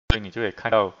所以你就可以看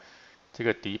到这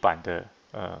个底板的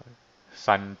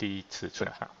3D 尺寸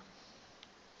哈。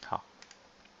好，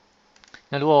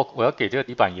那如果我要给这个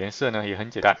底板颜色呢，也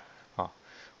很简单啊，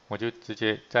我就直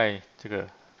接在这个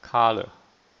color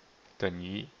等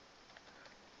于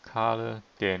color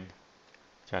点，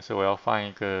假设我要放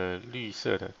一个绿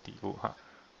色的底部哈，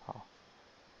好，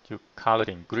就 color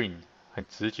点 green， 很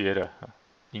直觉的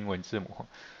英文字母，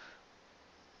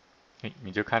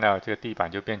你就看到这个地板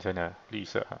就变成了绿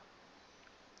色哈。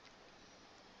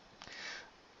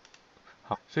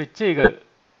好，所以这个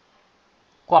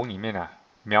挂里面啊，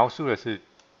描述的是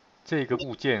这个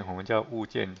物件，我们叫物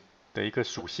件的一个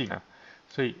属性啊。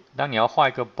所以当你要画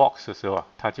一个 box 的时候啊，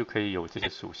它就可以有这些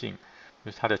属性，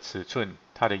就是它的尺寸、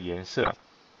它的颜色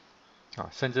啊，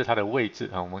甚至它的位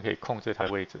置啊，我们可以控制它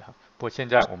的位置哈。不过现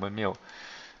在我们没有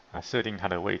设定它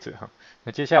的位置哈。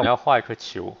那接下来我们要画一颗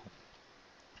球，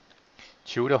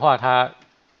球的话它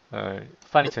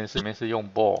范例程式里面是用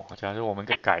ball， 假如我们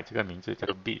可以改这个名字叫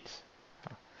做 bit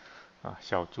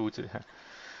小珠子哈。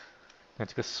那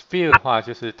这个 sphere 的话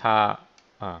就是它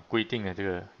规定的这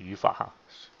个语法哈，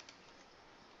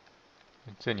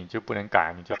这你就不能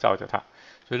改，你就照着它。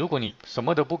所以如果你什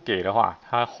么都不给的话，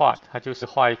它就是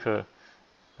画一颗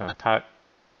它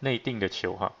内定的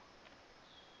球哈。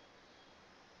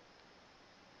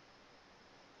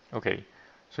OK，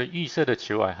 所以预设的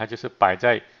球啊，它就是摆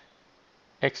在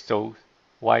x 轴、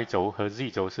y 轴和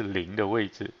z 轴是0的位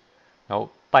置，然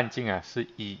后半径啊是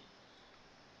1，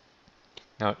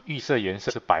然后预设颜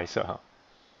色是白色哈，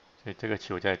所以这个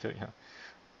球在这里哈。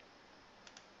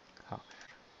好，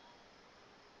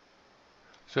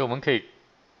所以我们可以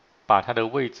把它的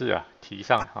位置啊提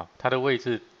上哈，它的位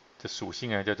置的属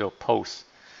性呢叫做 pose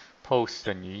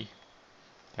等于，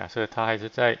假设它还是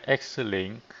在 x 是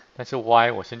0，但是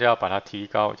y 我现在要把它提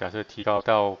高，假设提高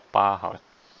到8好了，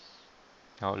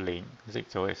然后0，z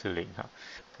轴也是0哈。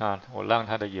那我让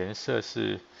它的颜色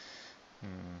是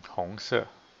红色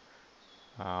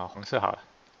红色好了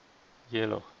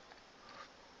 ，yellow，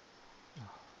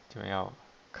 就要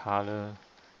color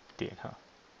点哈。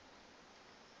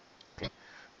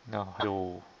那还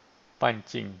有半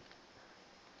径，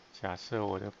假设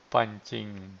我的半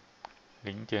径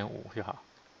0.5就好。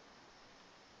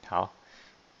好，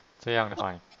这样的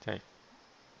话，再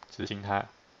执行它，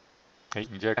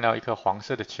你就会看到一颗黄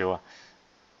色的球啊，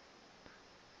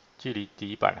距离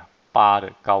底板8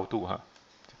的高度哈，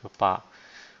这个8，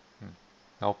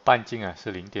然后半径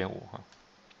是0.5哈。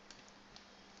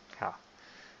好，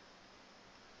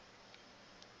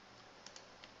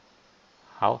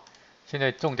好，现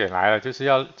在重点来了，就是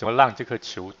要怎么让这颗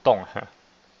球动哈。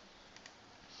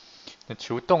那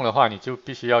球动的话，你就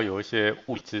必须要有一些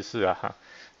物理知识哈，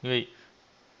因为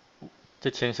这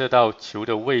牵涉到球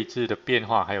的位置的变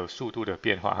化，还有速度的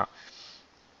变化哈。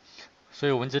所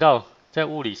以我们知道，在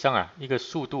物理上一个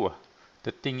速度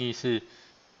的定义是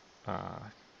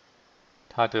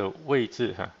它的位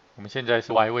置哈。我们现在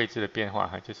是 y 位置的变化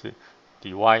哈，就是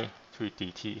dy 除以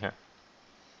dt 哈。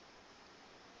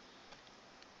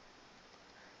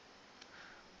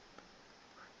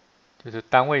就是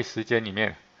单位时间里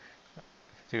面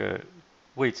这个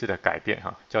位置的改变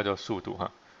哈，叫做速度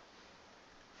哈。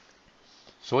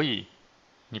所以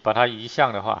你把它移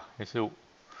项的话，也是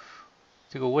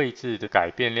这个位置的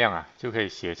改变量就可以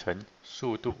写成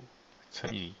速度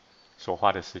乘以所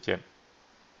花的时间。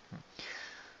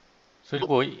所以如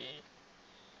果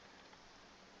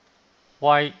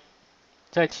y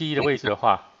在 t 的位置的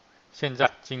话，现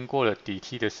在经过了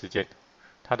dt 的时间，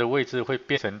它的位置会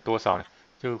变成多少呢？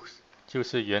就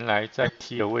是原来在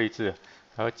t 的位置，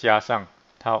然后加上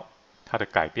它的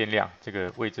改变量，这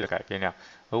个位置的改变量，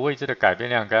而位置的改变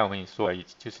量，刚才我们也说了，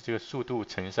就是这个速度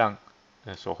乘上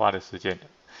所花的时间，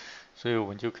所以我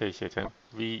们就可以写成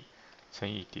v 乘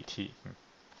以 dt。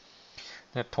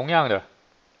那同样的，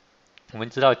我们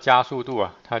知道加速度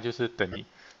它就是等于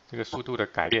这个速度的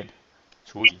改变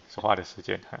除以所花的时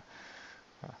间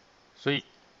所以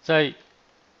在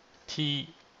t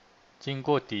经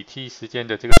过 dt 时间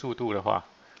的这个速度的话，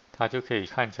它就可以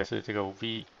看成是这个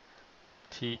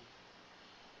v_t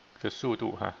的速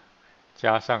度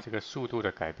加上这个速度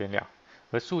的改变量，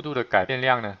而速度的改变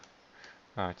量呢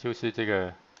就是这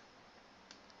个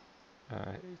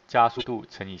加速度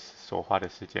乘以所花的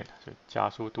时间，所以加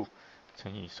速度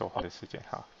乘以所花的时间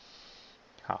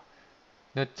好，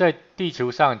那在地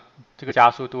球上这个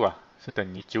加速度是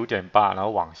等于9.8，然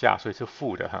后往下，所以是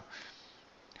负的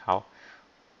好，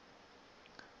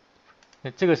那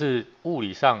这个是物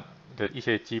理上的一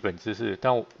些基本知识，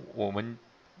但我们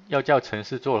要叫程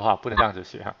式做的话，不能这样子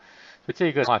写所以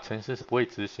这个的话，程式是不会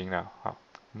执行的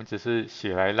我们只是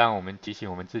写来让我们提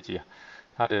醒我们自己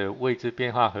它的位置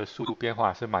变化和速度变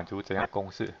化是满足怎样的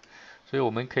公式，所以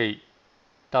我们可以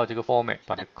到这个 format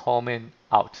把它 comment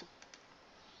out，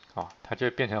 它就会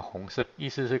变成红色，意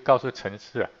思是告诉程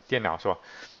式电脑说，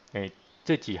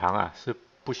这几行是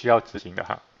不需要执行的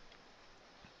哈。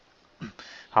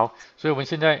好，所以我们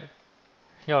现在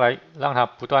要来让它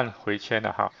不断回圈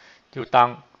了哈，就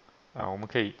当我们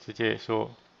可以直接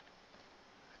说，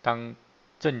当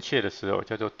正确的时候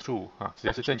叫做 true 只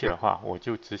要是正确的话，我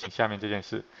就执行下面这件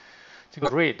事。这个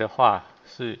rate 的话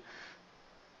是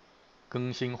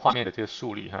更新画面的这个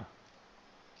速率哈。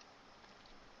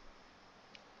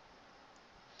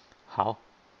好，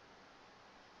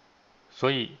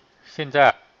所以现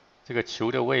在这个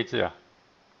球的位置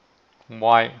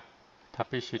y 它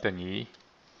必须等于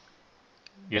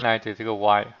原来的这个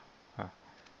y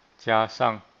加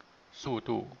上速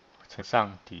度乘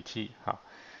上底 t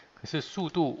可是速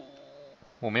度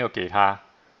我没有给它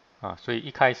所以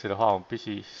一开始的话我们必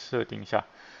须设定一下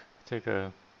这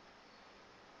个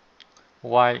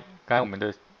y， 刚才我们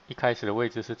的一开始的位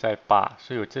置是在8，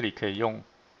所以我这里可以用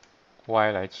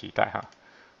y 来取代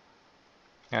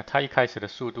那它一开始的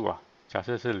速度假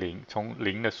设是0，从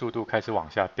0的速度开始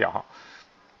往下掉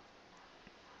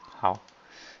好，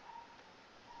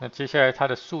那接下来它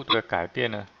的速度的改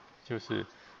变呢，就是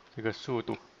这个速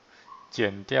度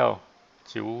减掉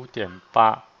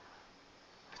 9.8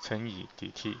 乘以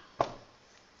dt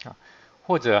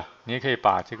或者你也可以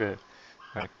把这个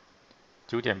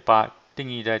9.8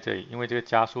定义在这里，因为这个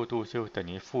加速度就等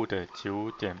于负的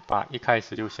 9.8， 一开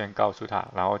始就先告诉它，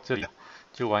然后这里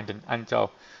就完全按照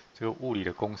这个物理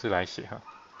的公式来写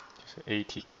就是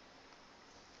AT。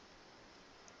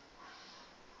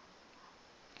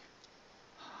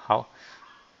好，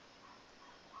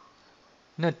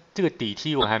那这个底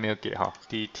t 我还没有给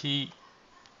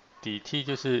底 t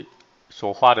就是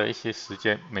所花的一些时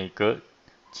间，每隔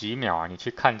几秒你去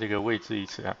看这个位置一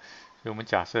次所以我们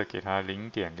假设给它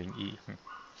 0.01。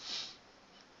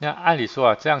那按理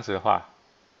说这样子的话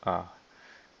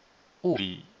物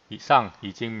理以上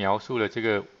已经描述了这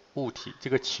个物体这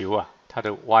个球它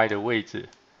的 y 的位置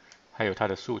还有它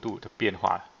的速度的变化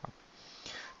了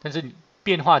但是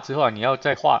变化之后你要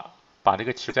再把这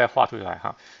个球再画出来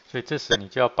所以这时你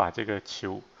就要把这个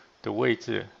球的位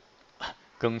置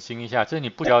更新一下，这你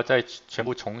不需要再全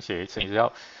部重写一次，你只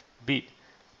要 bit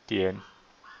点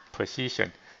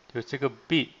position， 就这个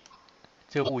bit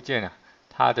这个物件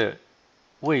它的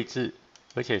位置，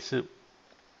而且是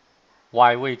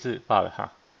y 位置罢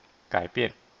了改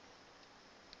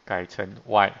成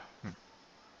y，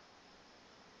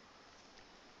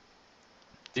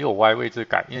只有 y 位置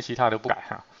改，因为其他都不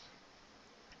改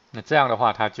那这样的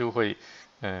话它就会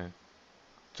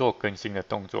做更新的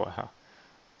动作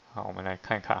好，我们来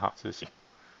看一看执行。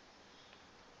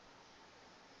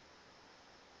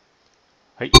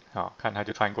好，看它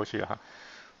就穿过去了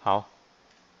好，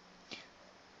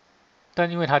但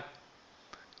因为它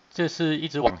这是一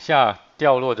直往下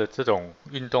掉落的这种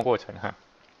运动过程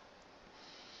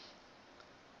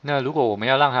那如果我们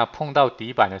要让它碰到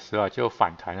底板的时候就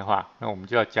反弹的话，那我们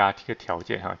就要加这个条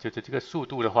件就是这个速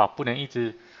度的话不能一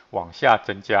直往下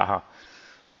增加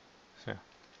是，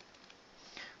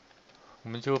我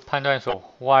们就判断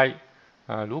说 y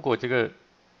如果这个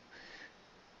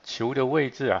球的位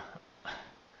置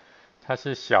它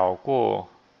是小过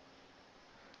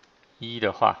1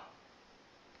的话，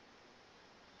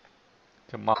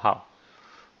就冒号，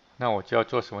那我就要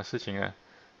做什么事情呢？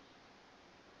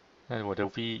那我的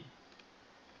v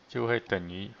就会等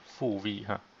于负 v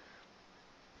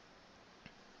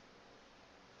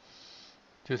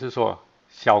就是说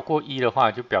小过1的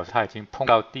话，就表示它已经碰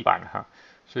到地板了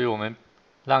所以我们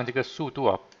让这个速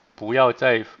度不要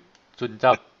再遵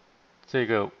照这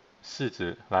个式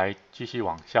子来继续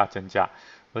往下增加，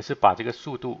而是把这个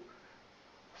速度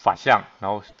反向，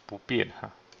然后不变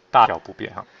大小不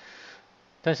变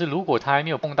但是如果它还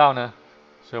没有碰到呢，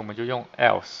所以我们就用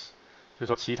else， 就是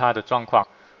说其他的状况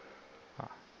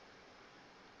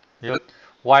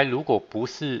y 如果不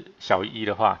是小于1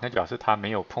的话，那表示它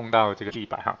没有碰到这个地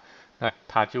板那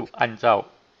它就按照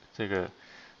这个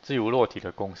自由落体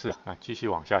的公式继续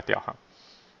往下掉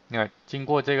那经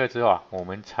过这个之后我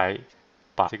们才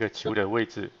把这个球的位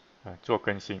置做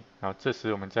更新，然后这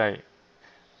时我们再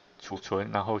储存，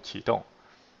然后启动。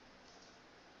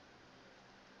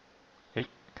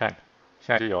看，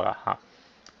现在就有了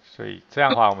所以这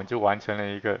样的话，我们就完成了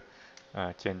一个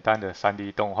简单的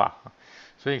3D 动画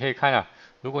所以可以看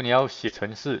如果你要写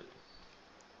程式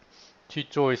去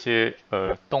做一些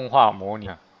动画模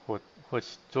拟或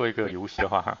做一个游戏的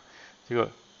话这个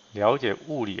了解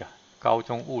物理高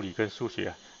中物理跟数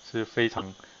学是非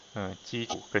常基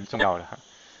础跟重要的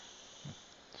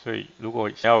所以如果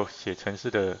想要写程式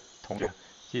的同学，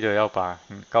记得要把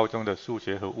高中的数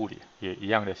学和物理也一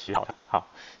样的写好。好，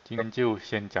今天就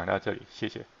先讲到这里，谢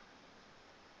谢。